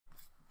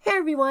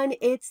everyone,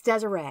 it's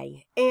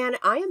Desiree, and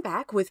I am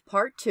back with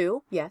part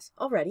 2, yes,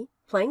 already,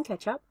 playing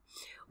catch-up,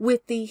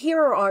 with the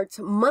Hero Arts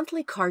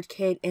monthly card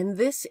kit, and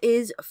this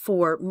is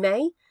for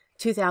May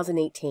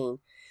 2018.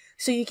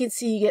 So you can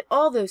see you get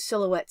all those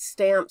silhouette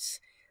stamps,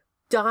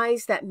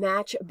 dies that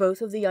match both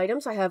of the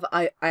items. I have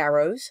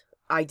arrows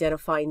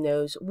identifying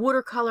those,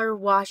 watercolor,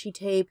 washi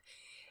tape,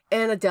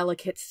 and a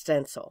delicate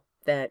stencil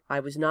that I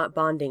was not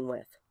bonding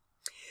with.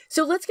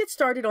 So let's get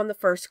started on the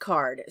first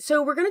card.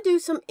 So we're going to do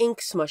some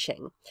ink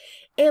smushing.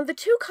 And the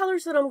two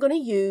colors that I'm going to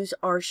use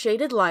are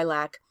Shaded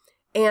Lilac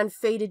and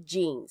Faded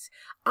Jeans.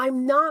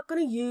 I'm not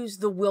going to use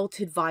the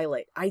Wilted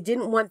Violet. I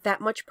didn't want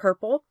that much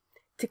purple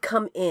to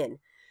come in.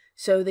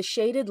 So the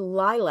Shaded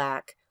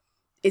Lilac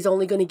is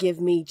only going to give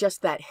me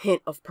just that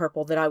hint of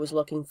purple that I was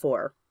looking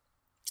for.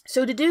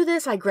 So to do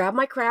this, I grab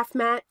my craft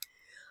mat.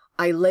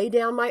 I lay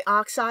down my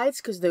oxides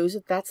because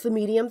that's the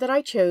medium that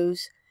I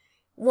chose.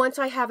 Once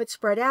I have it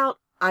spread out,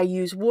 I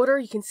use water.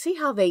 You can see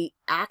how they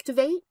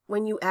activate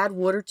when you add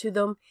water to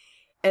them.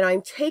 And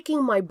I'm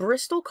taking my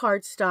Bristol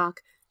cardstock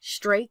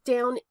straight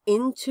down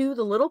into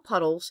the little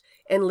puddles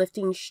and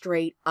lifting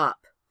straight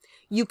up.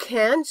 You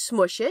can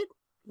smush it,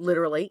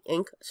 literally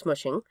ink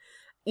smushing,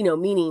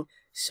 meaning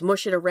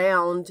smush it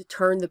around,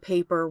 turn the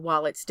paper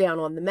while it's down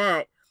on the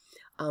mat.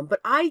 But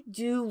I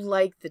do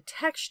like the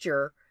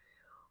texture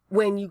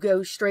when you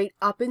go straight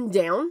up and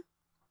down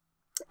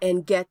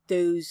and get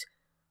those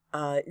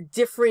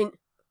different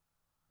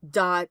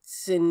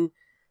dots and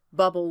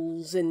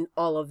bubbles and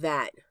all of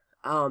that.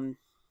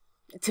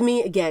 To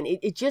me, again,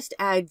 it just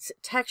adds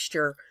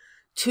texture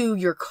to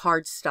your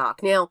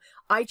cardstock. Now,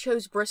 I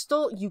chose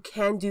Bristol. You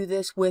can do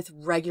this with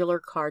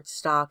regular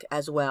cardstock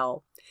as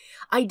well.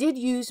 I did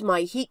use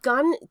my heat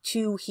gun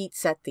to heat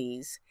set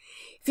these.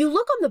 If you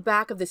look on the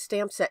back of the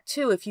stamp set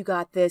too, if you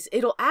got this,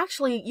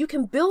 you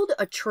can build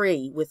a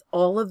tree with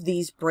all of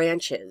these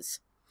branches.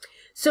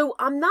 So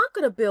I'm not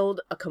going to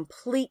build a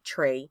complete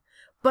tree,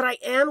 but I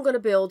am going to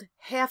build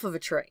half of a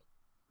tree,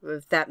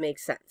 if that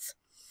makes sense.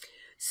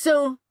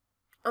 So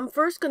I'm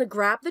first going to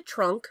grab the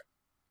trunk,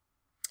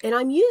 and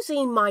I'm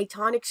using my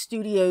Tonic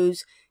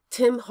Studios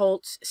Tim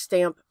Holtz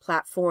stamp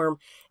platform,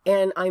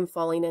 and I'm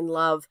falling in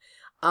love.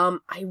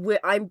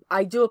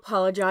 I do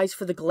apologize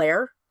for the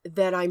glare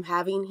that I'm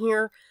having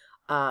here.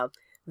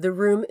 The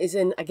room is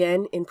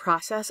again in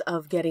process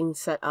of getting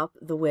set up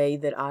the way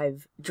that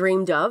I've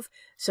dreamed of.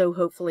 So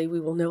hopefully we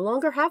will no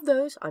longer have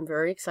those. I'm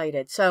very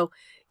excited. So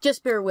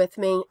just bear with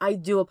me. I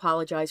do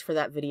apologize for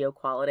that video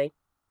quality.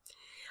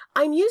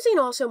 I'm using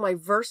also my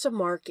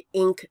Versamark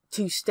ink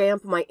to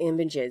stamp my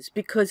images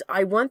because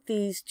I want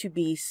these to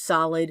be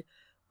solid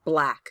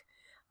black.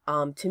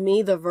 To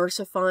me, the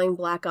VersaFine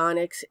Black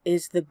Onyx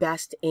is the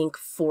best ink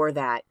for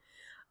that.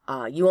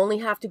 You only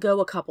have to go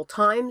a couple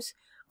times,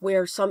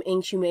 where some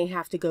inks you may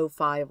have to go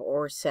 5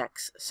 or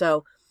 6.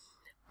 So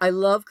I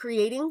love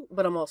creating,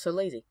 but I'm also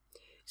lazy.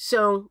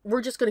 So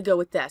we're just going to go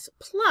with this.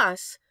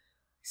 Plus,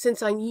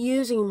 since I'm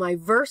using my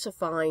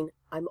VersaFine,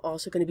 I'm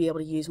also going to be able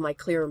to use my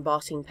clear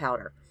embossing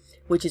powder,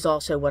 which is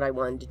also what I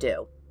wanted to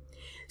do.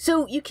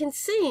 So you can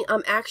see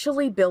I'm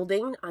actually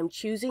building. I'm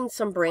choosing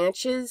some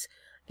branches.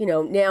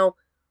 Now,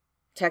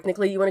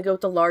 technically you want to go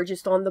with the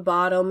largest on the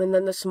bottom and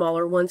then the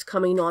smaller ones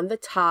coming on the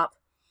top.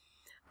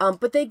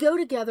 But they go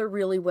together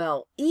really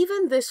well.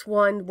 Even this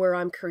one where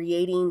I'm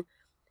creating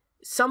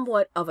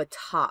somewhat of a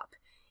top,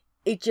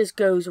 it just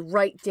goes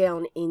right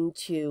down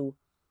into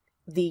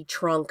the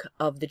trunk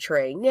of the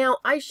tray. Now,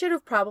 I should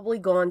have probably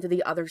gone to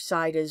the other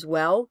side as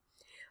well,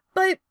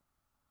 but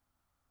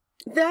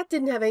that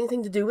didn't have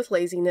anything to do with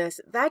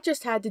laziness. That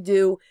just had to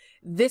do,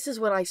 this is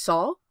what I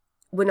saw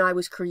when I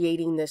was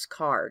creating this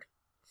card.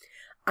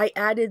 I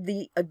added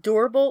the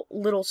adorable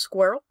little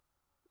squirrel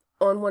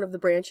on one of the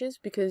branches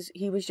because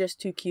he was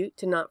just too cute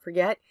to not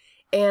forget.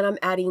 And I'm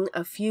adding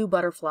a few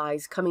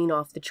butterflies coming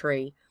off the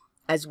tree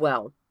as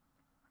well.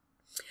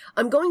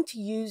 I'm going to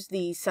use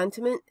the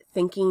sentiment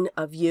thinking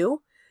of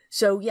you.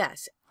 So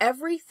yes,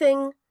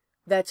 everything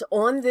that's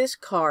on this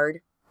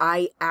card,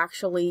 I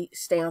actually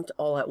stamped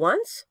all at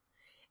once.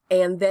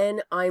 And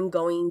then I'm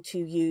going to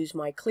use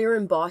my clear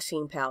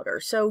embossing powder.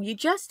 So you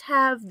just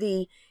have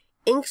the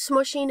ink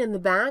smushing in the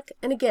back.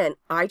 And again,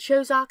 I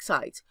chose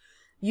oxides.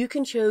 You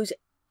can choose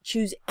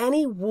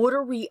any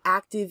water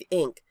reactive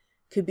ink.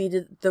 Could be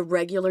the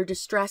regular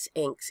distress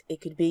inks.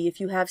 It could be if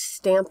you have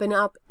Stampin'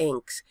 Up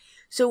inks.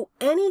 So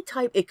any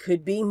type, it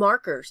could be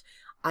markers.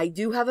 I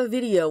do have a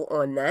video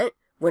on that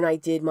when I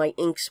did my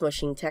ink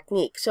smushing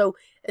technique. So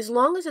as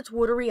long as it's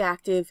water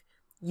reactive,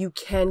 you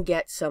can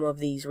get some of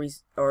these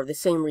or the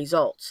same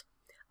results.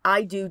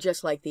 I do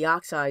just like the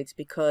oxides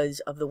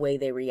because of the way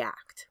they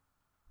react.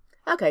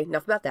 Okay,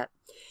 enough about that.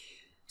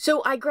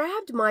 So I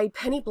grabbed my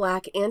Penny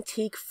Black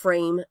antique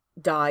frame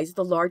dies,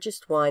 the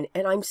largest one,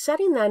 and I'm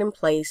setting that in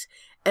place,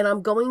 and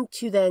I'm going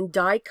to then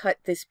die cut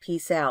this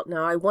piece out.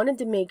 Now I wanted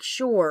to make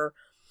sure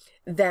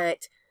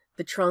that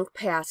the trunk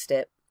passed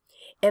it,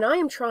 and I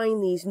am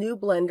trying these new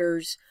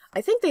blenders.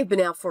 I think they've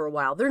been out for a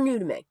while. They're new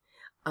to me,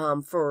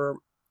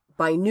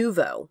 by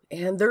Nuvo,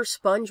 and they're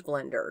sponge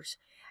blenders.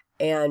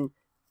 And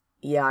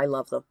Yeah, I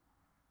love them.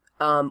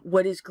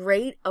 What is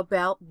great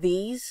about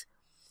these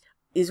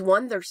is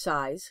 1, their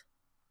size,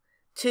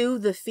 2,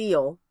 the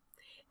feel,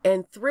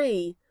 and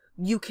 3,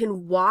 you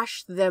can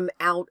wash them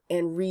out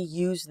and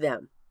reuse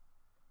them.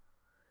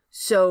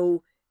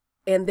 So,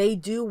 and they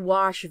do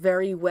wash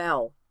very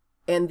well,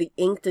 and the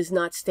ink does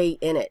not stay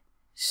in it.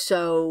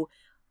 So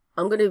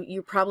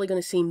you're probably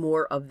gonna see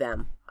more of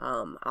them.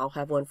 I'll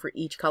have one for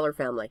each color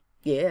family.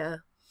 Yeah.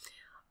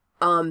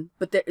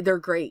 But they're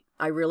great.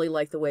 I really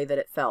like the way that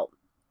it felt.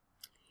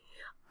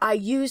 I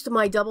used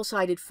my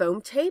double-sided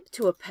foam tape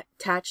to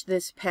attach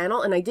this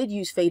panel, and I did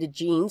use faded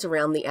jeans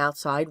around the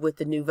outside with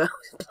the Nouveau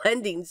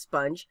blending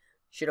sponge.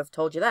 Should have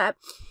told you that.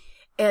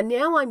 And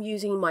now I'm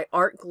using my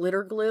art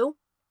glitter glue,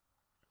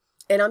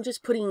 and I'm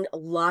just putting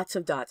lots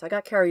of dots. I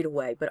got carried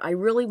away, but I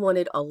really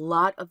wanted a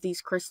lot of these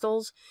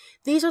crystals.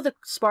 These are the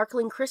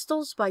sparkling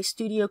crystals by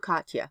Studio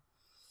Katya.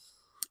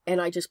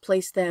 And I just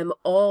placed them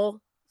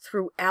all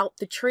throughout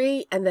the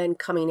tree and then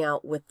coming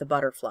out with the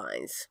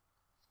butterflies.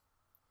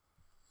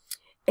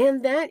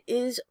 And that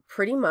is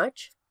pretty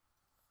much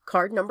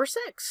card number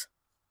 6.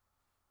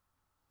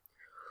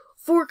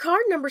 For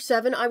card number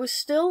 7, I was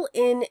still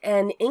in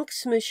an ink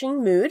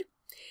smooshing mood.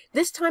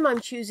 This time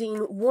I'm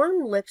choosing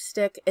warm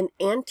lipstick and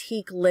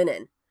antique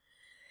linen.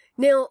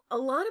 Now, a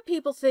lot of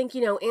people think,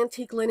 you know,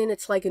 antique linen,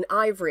 it's like an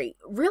ivory.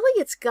 Really,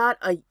 it's got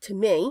to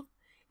me,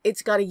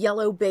 it's got a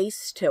yellow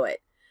base to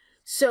it.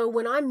 So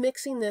when I'm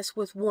mixing this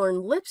with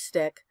warm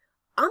lipstick,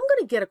 I'm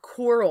going to get a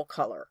coral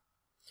color.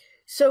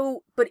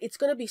 So, but it's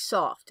going to be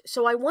soft.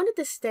 So I wanted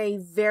to stay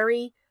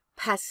very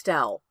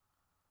pastel.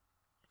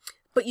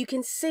 But you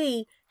can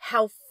see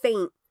how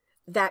faint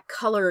that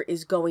color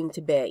is going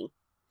to be.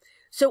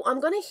 So I'm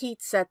going to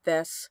heat set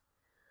this.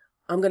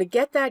 I'm going to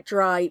get that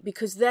dry,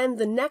 because then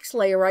the next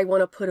layer I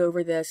want to put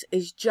over this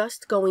is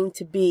just going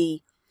to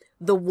be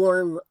the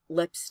warm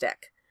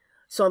lipstick.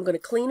 So I'm going to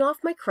clean off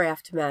my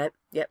craft mat.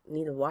 Yep,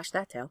 need to wash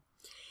that towel.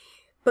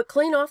 But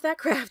clean off that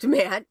craft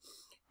mat,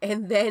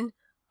 and then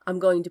I'm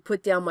going to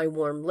put down my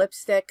warm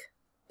lipstick,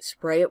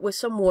 spray it with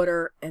some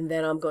water, and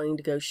then I'm going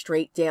to go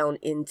straight down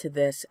into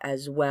this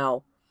as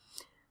well.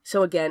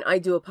 So again, I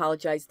do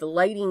apologize. The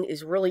lighting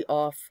is really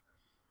off,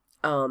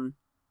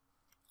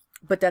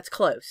 but that's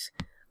close.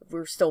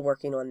 We're still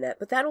working on that,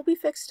 but that'll be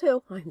fixed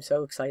too. I'm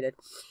so excited.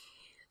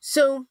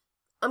 So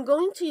I'm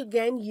going to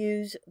again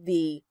use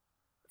the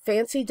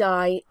fancy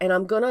die, and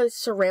I'm going to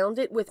surround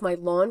it with my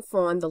Lawn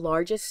Fawn, the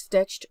largest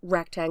stitched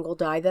rectangle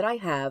die that I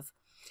have.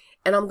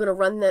 And I'm going to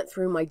run that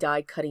through my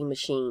die cutting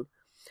machine.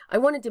 I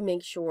wanted to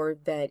make sure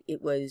that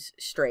it was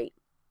straight.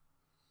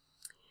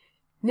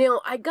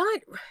 Now, I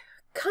got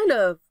kind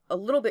of a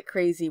little bit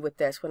crazy with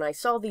this when I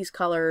saw these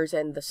colors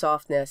and the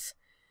softness.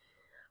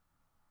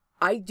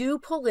 I do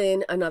pull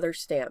in another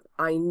stamp.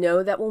 I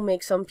know that will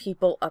make some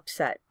people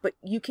upset, but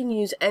you can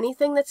use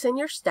anything that's in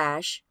your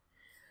stash,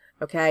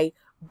 okay?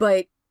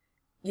 But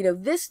you know,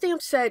 this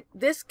stamp set,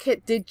 this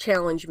kit did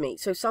challenge me.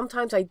 So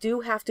sometimes I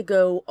do have to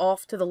go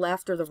off to the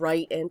left or the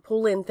right and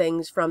pull in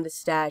things from the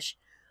stash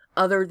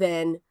other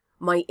than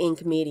my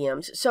ink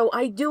mediums. So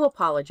I do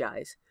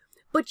apologize.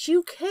 But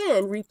you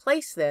can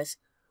replace this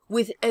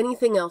with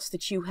anything else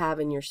that you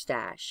have in your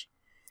stash.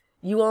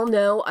 You all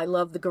know I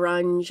love the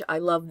grunge. I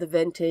love the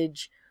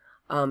vintage.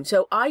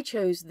 So I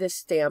chose this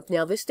stamp.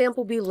 Now this stamp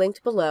will be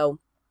linked below.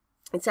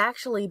 It's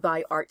actually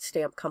by Art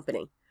Stamp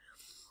Company.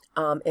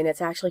 And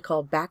it's actually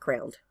called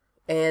Background,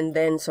 and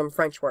then some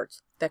French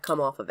words that come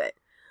off of it.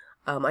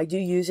 I do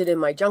use it in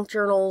my junk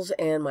journals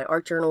and my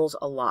art journals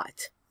a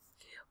lot.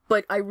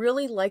 But I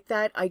really like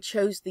that. I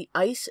chose the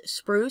ice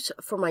spruce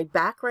for my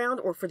background,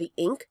 or for the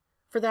ink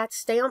for that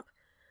stamp.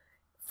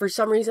 For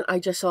some reason, I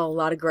just saw a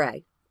lot of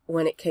gray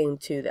when it came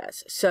to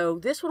this. So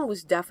this one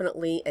was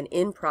definitely an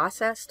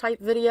in-process type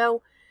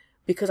video,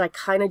 because I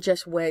kind of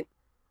just went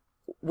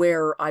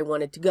where I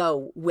wanted to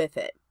go with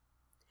it.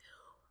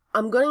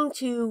 I'm going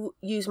to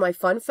use my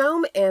Fun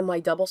Foam and my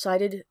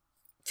double-sided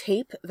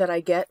tape that I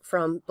get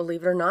from,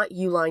 believe it or not,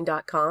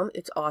 uline.com.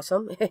 It's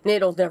awesome, and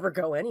it'll never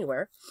go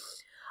anywhere.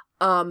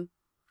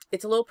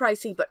 It's a little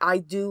pricey, but I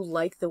do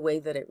like the way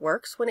that it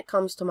works when it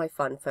comes to my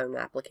Fun Foam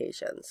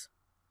applications.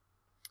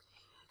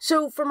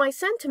 So for my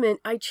sentiment,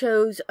 I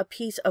chose a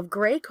piece of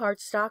gray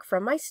cardstock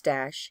from my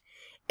stash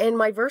and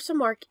my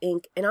Versamark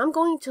ink, and I'm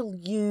going to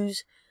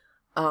use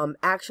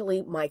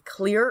actually my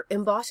clear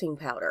embossing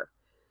powder.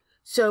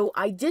 So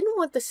I didn't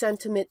want the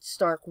sentiment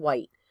stark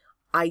white.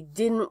 I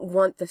didn't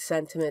want the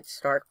sentiment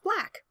stark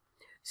black.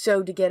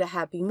 So to get a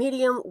happy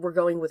medium, we're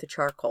going with a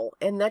charcoal.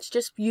 And that's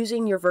just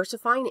using your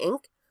VersaFine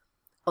ink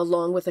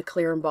along with a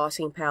clear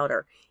embossing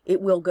powder.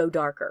 It will go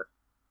darker.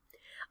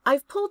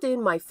 I've pulled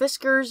in my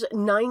Fiskars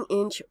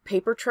 9-inch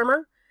paper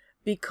trimmer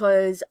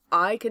because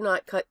I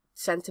cannot cut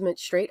sentiment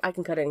straight. I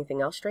can cut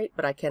anything else straight,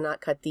 but I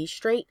cannot cut these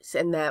straight.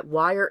 And that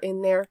wire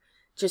in there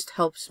just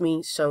helps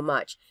me so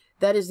much.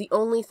 That is the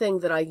only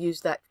thing that I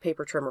use that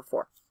paper trimmer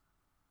for.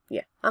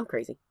 Yeah, I'm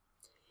crazy.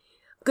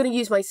 I'm going to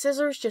use my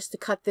scissors just to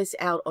cut this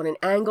out on an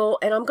angle,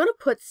 and I'm going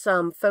to put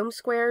some foam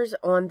squares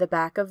on the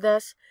back of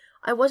this.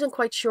 I wasn't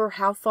quite sure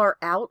how far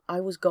out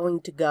I was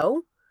going to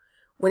go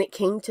when it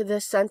came to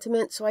this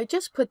sentiment, so I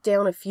just put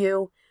down a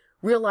few,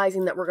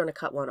 realizing that we're going to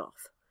cut one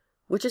off,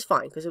 which is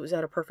fine because it was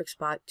at a perfect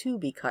spot to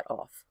be cut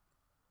off.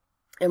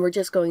 And we're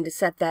just going to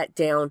set that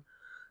down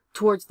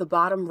towards the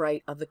bottom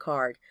right of the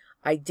card.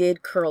 I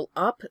did curl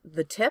up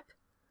the tip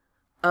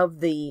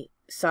of the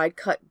side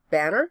cut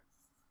banner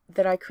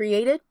that I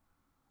created,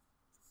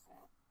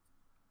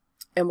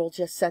 and we'll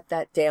just set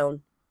that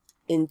down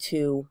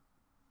into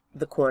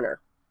the corner.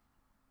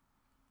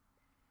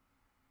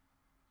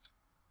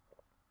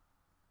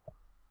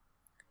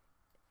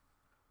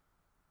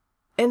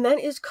 And that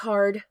is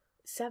card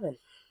 7.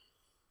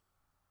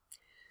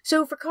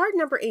 So for card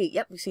number 8,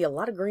 yep, we see a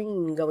lot of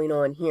green going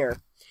on here.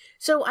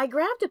 So I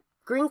grabbed a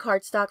green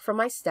cardstock from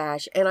my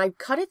stash and I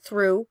cut it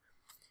through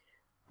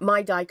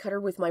my die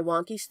cutter with my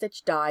wonky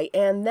stitch die,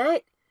 and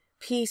that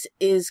piece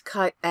is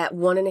cut at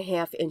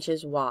 1.5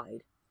 inches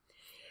wide.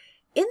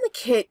 In the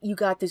kit, you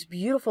got this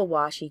beautiful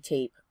washi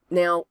tape.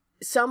 Now,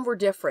 some were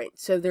different,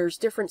 so there's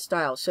different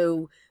styles.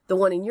 So the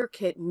one in your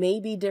kit may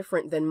be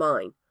different than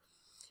mine.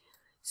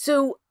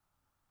 So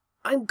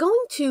I'm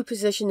going to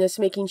position this,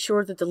 making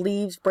sure that the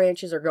leaves,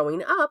 branches are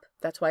going up.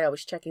 That's why I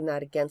was checking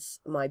that against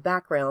my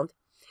background.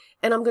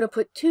 And I'm going to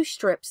put 2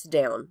 strips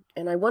down.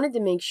 And I wanted to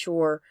make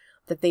sure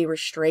that they were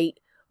straight,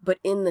 but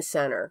in the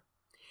center.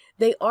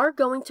 They are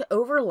going to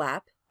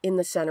overlap in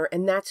the center,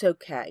 and that's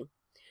okay,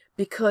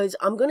 because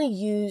I'm going to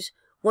use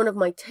one of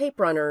my tape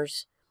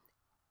runners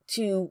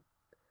to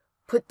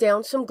put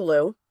down some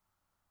glue.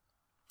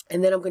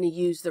 And then I'm going to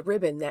use the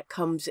ribbon that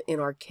comes in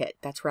our kit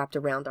that's wrapped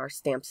around our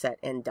stamp set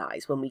and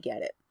dies when we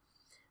get it.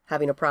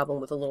 Having a problem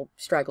with a little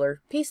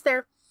straggler piece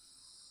there.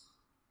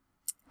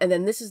 And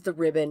then this is the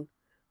ribbon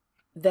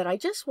that I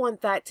just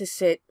want that to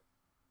sit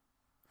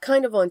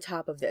kind of on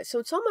top of this. So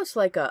it's almost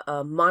like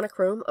a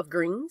monochrome of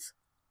greens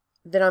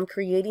that I'm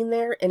creating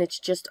there, and it's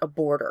just a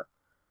border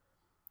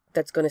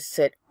that's going to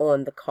sit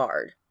on the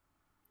card.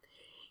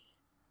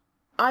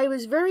 I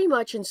was very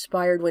much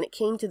inspired when it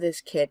came to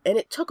this kit, and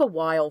it took a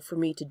while for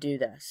me to do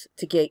this,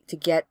 to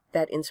get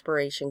that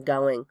inspiration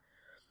going.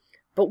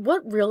 But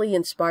what really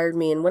inspired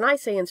me, and when I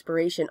say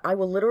inspiration, I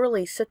will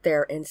literally sit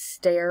there and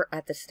stare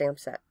at the stamp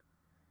set.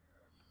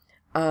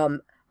 I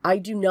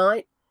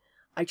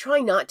try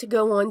not to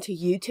go on to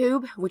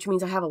YouTube, which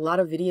means I have a lot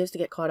of videos to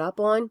get caught up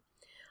on,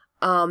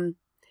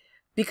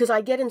 because I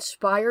get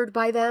inspired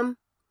by them.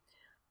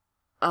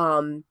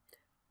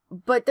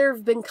 But there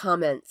have been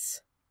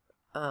comments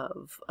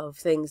of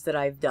things that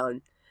I've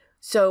done.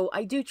 So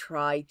I do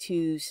try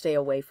to stay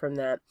away from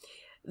that.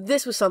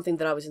 This was something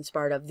that I was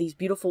inspired of. These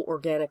beautiful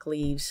organic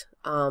leaves.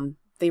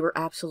 They were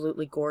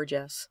absolutely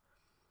gorgeous.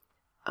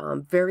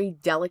 Very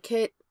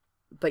delicate,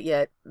 but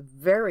yet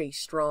very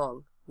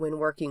strong when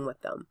working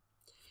with them.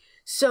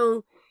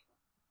 So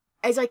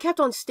as I kept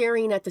on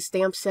staring at the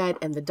stamp set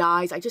and the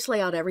dies, I just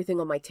lay out everything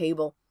on my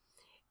table.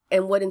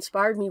 And what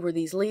inspired me were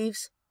these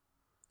leaves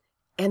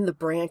and the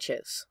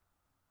branches.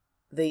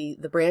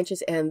 The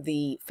branches and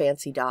the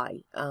fancy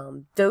die.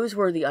 Those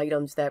were the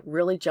items that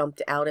really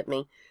jumped out at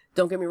me.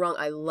 Don't get me wrong,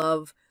 I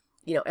love,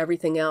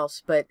 everything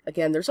else. But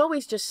again, there's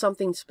always just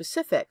something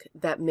specific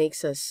that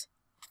makes us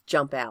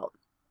jump out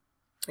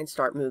and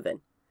start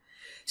moving.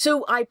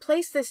 So I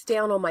placed this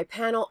down on my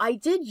panel. I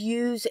did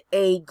use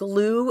a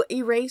glue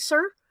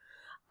eraser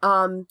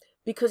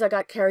because I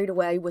got carried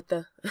away with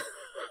the,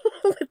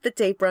 with the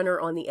tape runner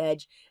on the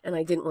edge, and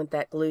I didn't want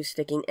that glue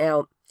sticking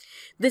out.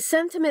 The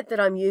sentiment that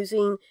I'm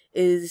using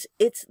is,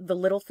 it's the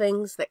little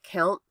things that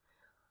count,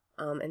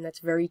 and that's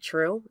very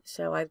true.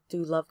 So I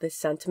do love this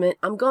sentiment.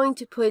 I'm going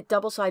to put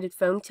double-sided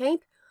foam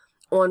tape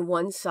on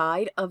one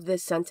side of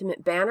this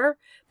sentiment banner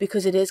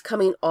because it is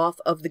coming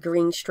off of the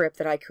green strip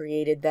that I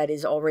created that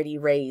is already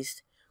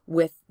raised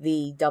with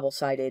the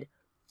double-sided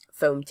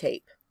foam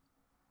tape.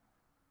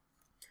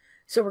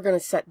 So we're going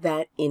to set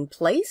that in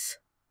place.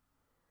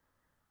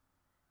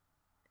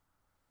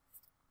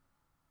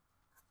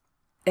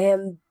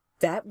 And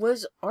that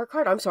was our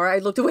card. I'm sorry, I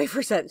looked away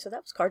for a second. So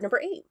that was card number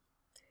 8.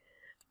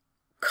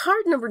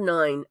 Card number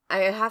 9, I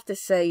have to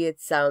say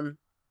it's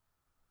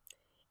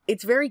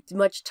very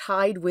much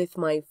tied with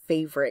my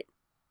favorite,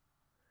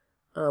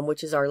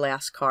 which is our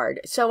last card.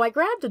 So I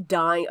grabbed a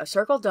die, a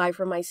circle die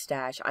from my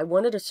stash. I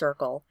wanted a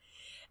circle.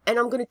 And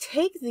I'm going to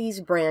take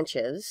these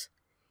branches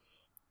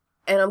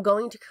and I'm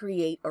going to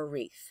create a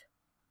wreath.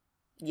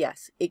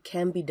 Yes, it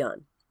can be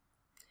done.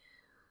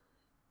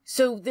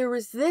 So there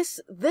was this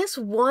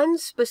one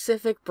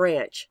specific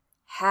branch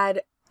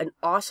had an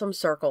awesome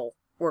circle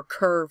or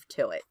curve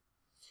to it.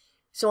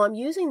 So I'm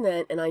using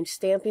that and I'm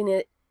stamping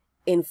it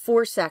in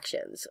 4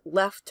 sections,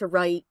 left to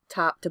right,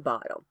 top to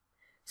bottom.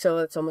 So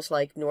it's almost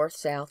like north,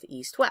 south,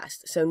 east,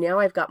 west. So now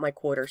I've got my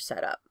quarters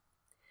set up.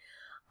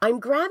 I'm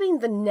grabbing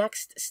the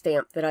next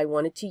stamp that I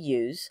wanted to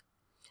use,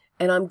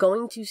 and I'm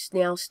going to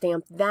now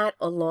stamp that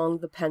along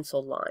the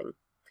pencil line.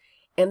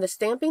 And the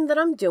stamping that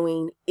I'm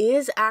doing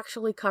is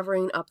actually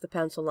covering up the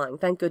pencil line.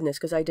 Thank goodness,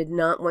 because I did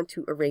not want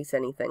to erase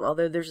anything.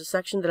 Although there's a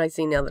section that I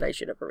see now that I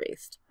should have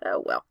erased.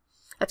 Oh, well.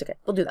 That's okay.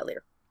 We'll do that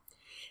later.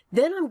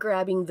 Then I'm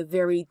grabbing the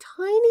very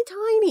tiny,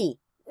 tiny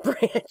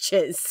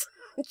branches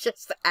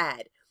just to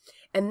add.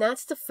 And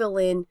that's to fill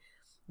in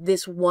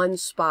this one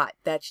spot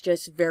that's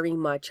just very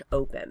much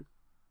open.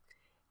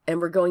 And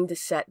we're going to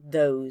set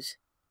those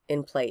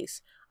in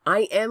place.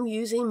 I am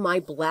using my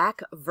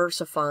black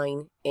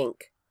VersaFine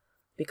ink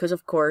because,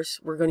 of course,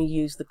 we're going to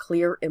use the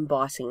clear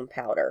embossing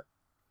powder.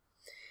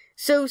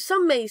 So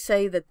some may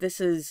say that this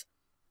is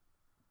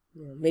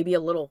maybe a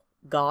little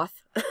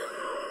goth.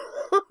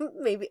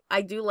 Maybe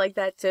I do like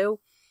that too.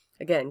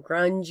 Again,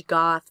 grunge,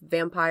 goth,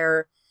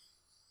 vampire,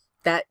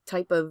 that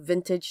type of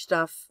vintage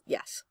stuff.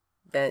 Yes,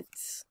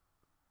 that's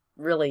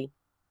really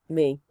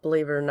me,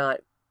 believe it or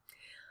not.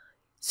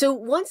 So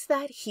once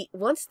that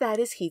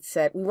is heat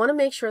set, we want to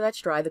make sure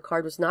that's dry. The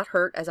card was not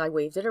hurt as I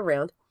waved it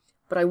around,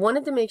 but I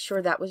wanted to make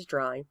sure that was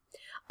dry.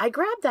 I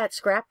grabbed that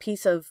scrap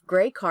piece of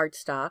gray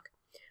cardstock.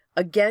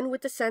 Again,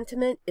 with the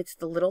sentiment, it's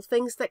the little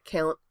things that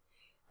count.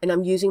 And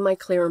I'm using my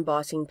clear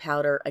embossing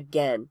powder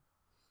again.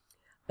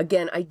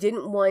 Again, I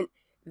didn't want,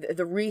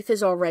 the wreath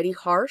is already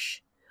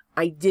harsh.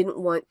 I didn't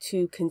want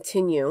to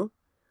continue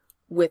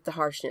with the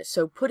harshness.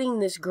 So putting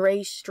this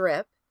gray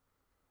strip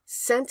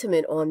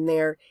sentiment on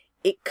there,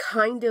 it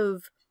kind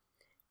of,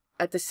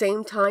 at the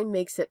same time,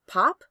 makes it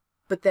pop,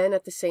 but then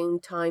at the same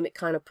time, it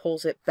kind of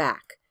pulls it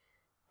back,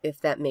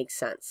 if that makes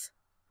sense.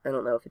 I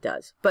don't know if it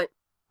does, but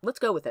let's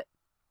go with it.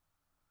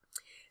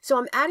 So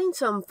I'm adding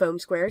some foam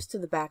squares to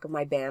the back of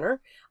my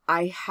banner.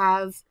 I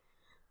have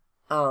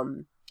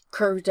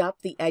curved up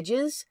the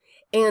edges,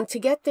 and to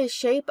get this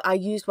shape, I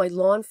used my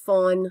Lawn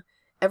Fawn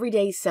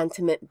Everyday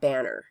Sentiment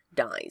banner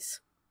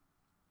dies.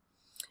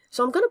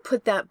 So I'm going to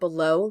put that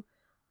below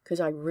because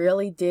I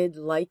really did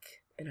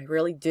like, and I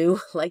really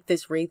do like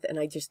this wreath, and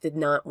I just did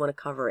not want to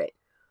cover it.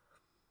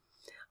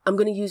 I'm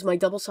going to use my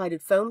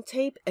double-sided foam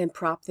tape and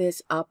prop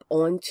this up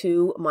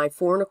onto my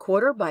 4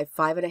 1/4 by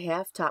 5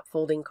 1/2 top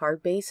folding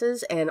card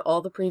bases, and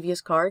all the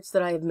previous cards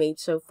that I have made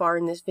so far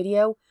in this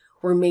video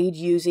were made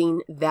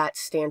using that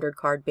standard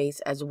card base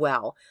as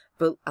well,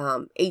 but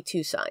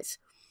A2 size.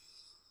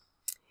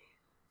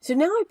 So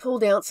now I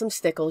pulled out some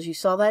stickles. You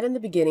saw that in the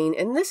beginning,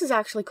 and this is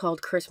actually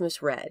called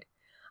Christmas Red.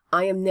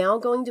 I am now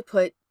going to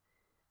put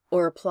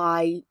or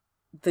apply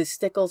the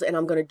stickles, and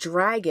I'm going to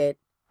drag it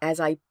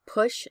as I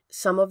push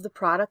some of the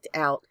product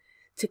out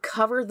to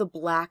cover the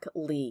black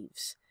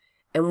leaves.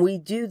 And we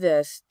do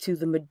this to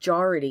the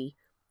majority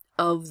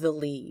of the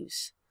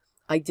leaves.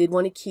 I did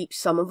want to keep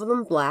some of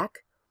them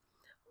black,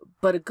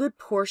 but a good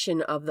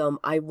portion of them,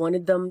 I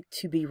wanted them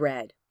to be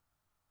red.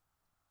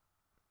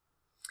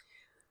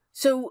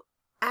 So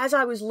as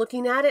I was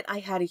looking at it, I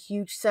had a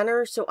huge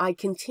center, so I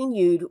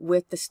continued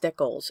with the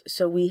stickles.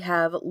 So we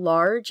have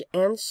large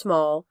and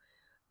small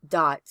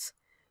dots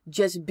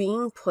just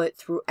being put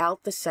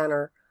throughout the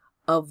center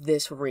of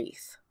this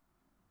wreath.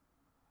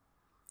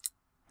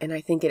 And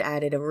I think it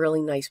added a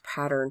really nice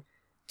pattern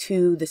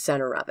to the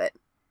center of it.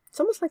 It's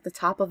almost like the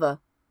top of a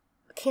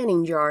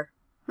canning jar.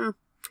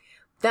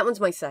 That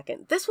one's my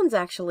second. This one's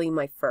actually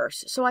my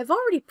first. So I've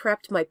already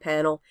prepped my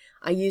panel.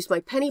 I used my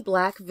Penny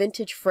Black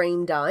Vintage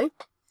Frame die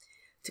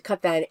to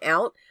cut that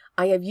out.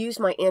 I have used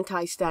my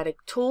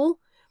anti-static tool,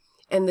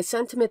 and the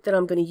sentiment that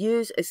I'm going to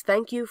use is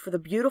 "Thank you for the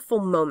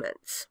beautiful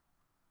moments."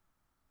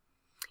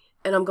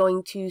 And I'm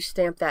going to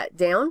stamp that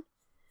down.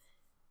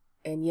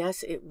 And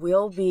yes, it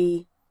will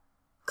be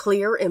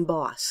clear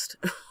embossed.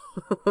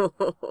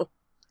 We're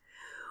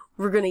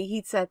going to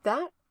heat set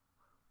that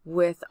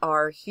with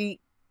our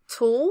heat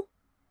tool.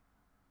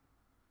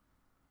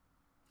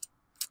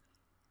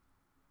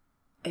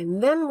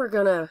 And then we're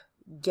going to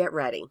get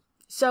ready.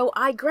 So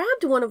I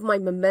grabbed one of my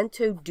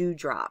Memento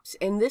Dewdrops,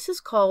 and this is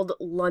called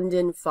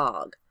London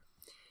Fog.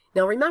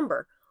 Now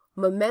remember,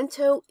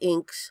 Memento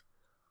inks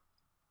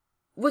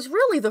was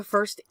really the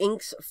first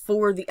inks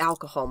for the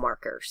alcohol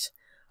markers.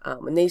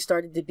 When they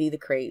started to be the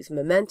craze,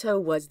 Memento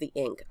was the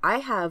ink. I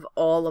have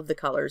all of the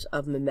colors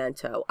of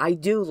Memento. I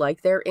do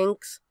like their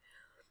inks,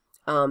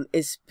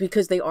 is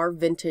because they are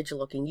vintage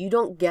looking. You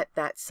don't get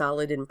that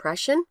solid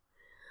impression.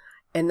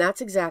 And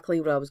that's exactly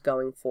what I was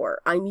going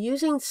for. I'm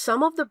using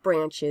some of the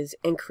branches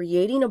and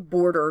creating a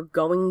border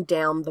going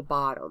down the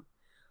bottom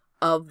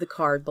of the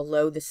card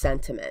below the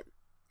sentiment.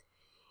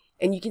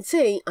 And you can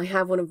see I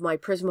have one of my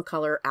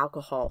Prismacolor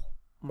alcohol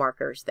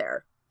markers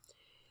there.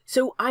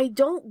 So I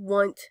don't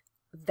want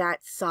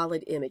that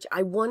solid image.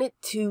 I want it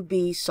to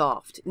be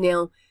soft.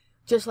 Now,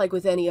 just like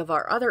with any of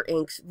our other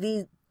inks,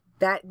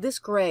 this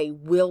gray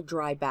will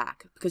dry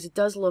back because it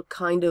does look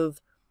kind of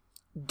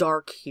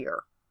dark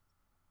here.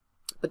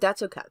 But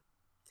that's okay.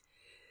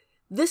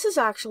 This is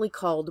actually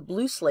called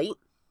Blue Slate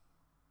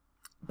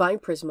by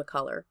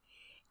Prismacolor.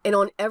 And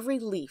on every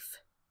leaf,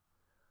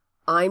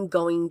 I'm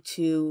going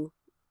to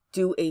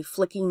do a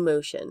flicking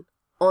motion.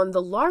 On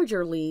the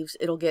larger leaves,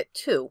 it'll get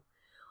 2.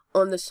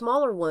 On the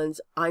smaller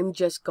ones, I'm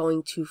just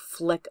going to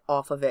flick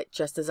off of it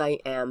just as I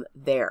am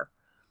there.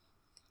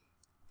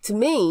 To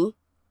me,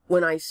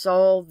 when I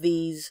saw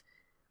these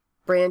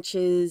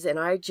branches and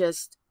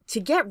to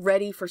get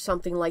ready for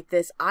something like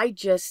this, I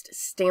just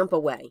stamp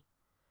away.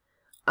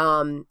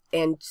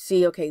 and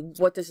see, okay,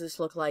 what does this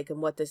look like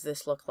and what does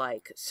this look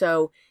like?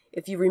 So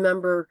if you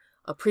remember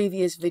a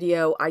previous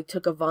video, I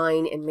took a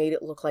vine and made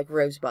it look like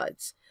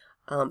rosebuds.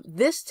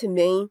 This to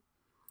me,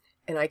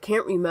 and I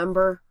can't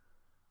remember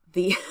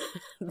the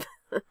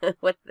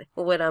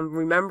what I'm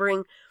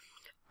remembering,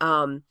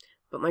 but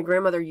my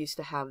grandmother used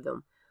to have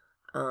them,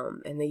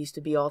 and they used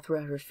to be all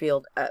throughout her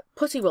field.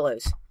 Pussy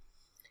willows,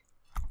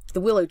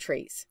 the willow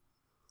trees.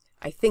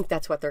 I think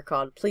that's what they're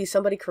called. Please,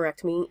 somebody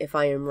correct me if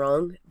I am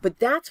wrong. But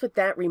that's what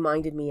that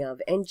reminded me of.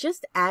 And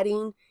just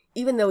adding,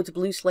 even though it's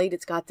blue slate,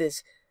 it's got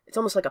this, it's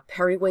almost like a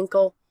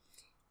periwinkle.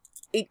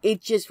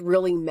 It just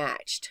really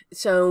matched.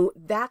 So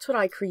that's what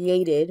I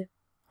created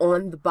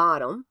on the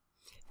bottom.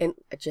 And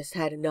I just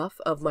had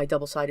enough of my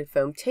double-sided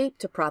foam tape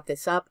to prop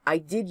this up. I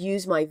did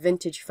use my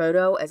vintage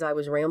photo as I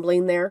was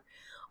rambling there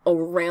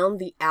around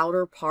the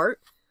outer part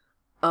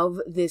of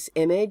this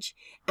image,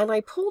 and I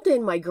pulled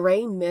in my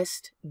Gray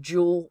Mist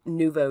Jewel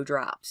Nouveau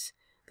drops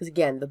because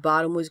again the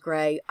bottom was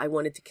gray. I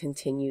wanted to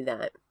continue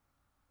that.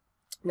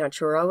 Not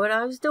sure what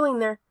I was doing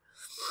there,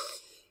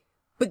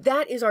 but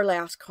that is our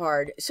last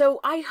card.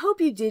 So I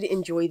hope you did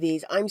enjoy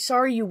these. I'm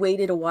sorry you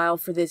waited a while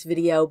for this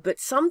video, but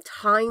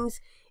sometimes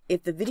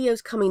if the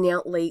video's coming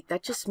out late,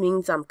 that just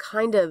means I'm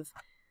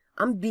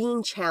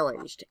being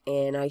challenged,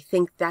 and I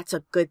think that's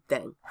a good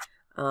thing.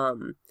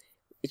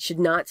 It should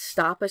not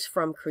stop us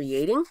from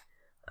creating,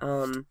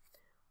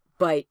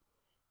 but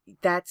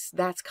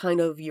that's kind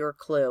of your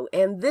clue.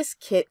 And this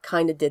kit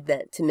kind of did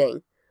that to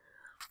me.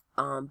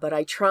 But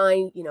I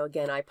try, you know,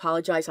 again, I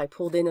apologize. I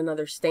pulled in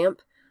another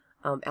stamp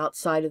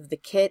outside of the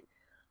kit,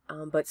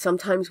 but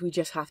sometimes we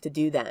just have to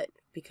do that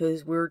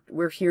because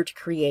we're here to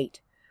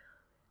create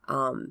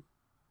and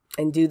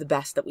do the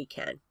best that we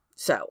can.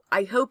 So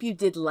I hope you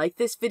did like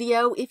this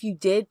video. If you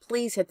did,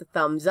 please hit the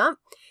thumbs up.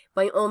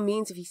 By all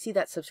means, if you see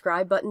that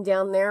subscribe button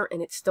down there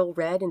and it's still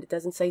red and it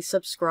doesn't say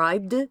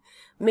subscribed,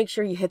 make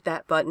sure you hit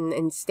that button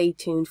and stay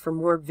tuned for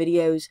more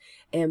videos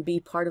and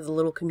be part of the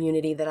little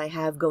community that I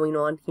have going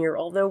on here,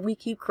 although we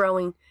keep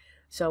growing,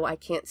 so I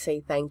can't say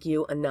thank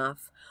you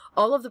enough.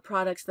 All of the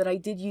products that I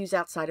did use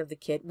outside of the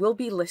kit will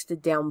be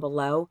listed down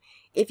below.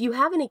 If you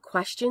have any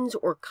questions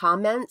or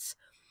comments,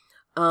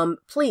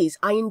 please,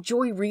 I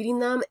enjoy reading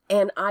them,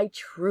 and I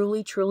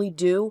truly, truly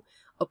do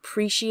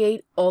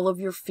appreciate all of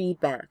your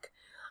feedback.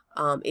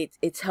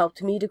 It's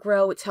helped me to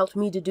grow, it's helped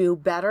me to do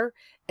better,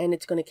 and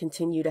it's going to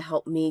continue to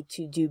help me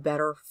to do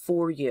better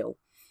for you.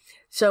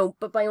 So,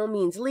 but by all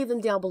means, leave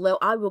them down below.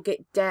 I will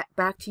get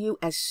back to you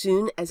as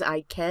soon as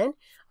I can.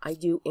 I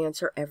do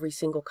answer every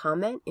single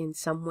comment in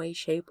some way,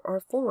 shape, or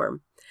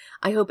form.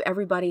 I hope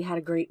everybody had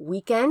a great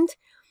weekend,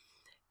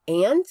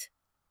 and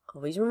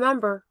always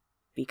remember,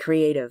 be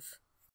creative.